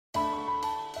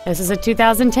This is a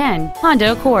 2010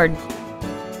 Honda Accord.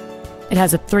 It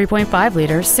has a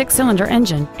 3.5-liter 6-cylinder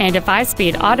engine and a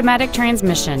 5-speed automatic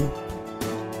transmission.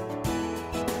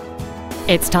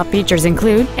 Its top features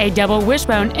include a double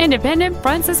wishbone independent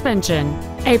front suspension,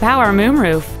 a power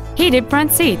moonroof, heated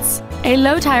front seats, a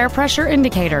low tire pressure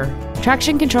indicator,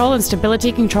 traction control and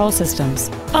stability control systems,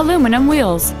 aluminum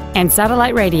wheels, and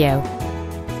satellite radio.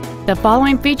 The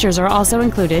following features are also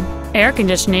included: air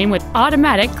conditioning with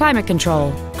automatic climate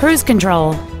control, cruise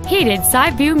control, heated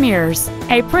side view mirrors,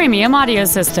 a premium audio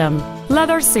system,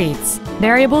 leather seats,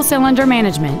 variable cylinder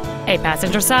management, a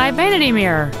passenger side vanity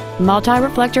mirror,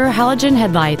 multi-reflector halogen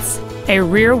headlights, a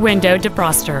rear window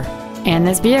defroster, and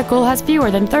this vehicle has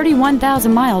fewer than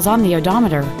 31,000 miles on the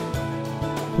odometer.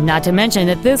 Not to mention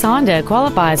that this Honda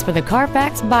qualifies for the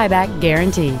Carfax buyback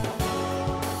guarantee.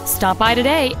 Stop by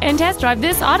today and test drive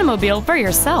this automobile for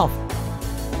yourself.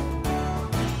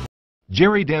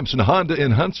 Jerry Damson Honda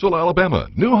in Huntsville, Alabama.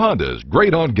 New Hondas,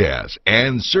 great on gas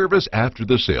and service after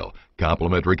the sale.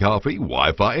 Complimentary coffee,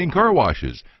 Wi-Fi, and car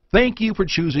washes. Thank you for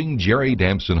choosing Jerry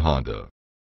Damson Honda.